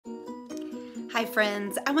Hi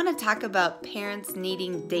friends, I want to talk about parents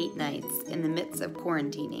needing date nights in the midst of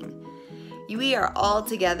quarantining. We are all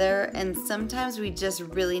together and sometimes we just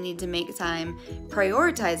really need to make time,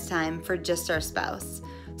 prioritize time for just our spouse.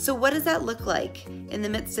 So what does that look like in the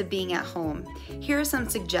midst of being at home? Here are some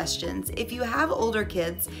suggestions. If you have older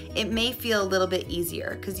kids, it may feel a little bit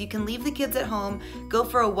easier because you can leave the kids at home, go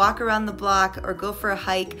for a walk around the block or go for a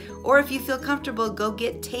hike, or if you feel comfortable, go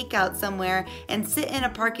get takeout somewhere and sit in a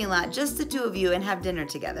parking lot, just the two of you, and have dinner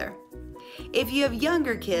together. If you have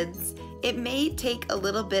younger kids, it may take a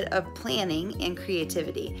little bit of planning and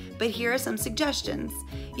creativity, but here are some suggestions.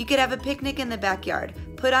 You could have a picnic in the backyard.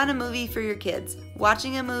 Put on a movie for your kids.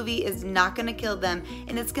 Watching a movie is not going to kill them,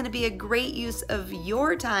 and it's going to be a great use of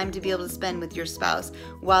your time to be able to spend with your spouse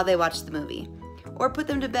while they watch the movie. Or put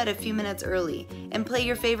them to bed a few minutes early and play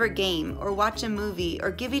your favorite game, or watch a movie,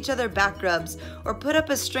 or give each other back rubs, or put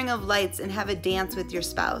up a string of lights and have a dance with your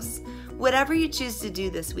spouse. Whatever you choose to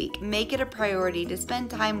do this week, make it a priority to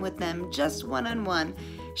spend time with them just one-on-one.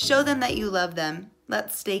 Show them that you love them.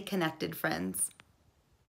 Let's stay connected, friends.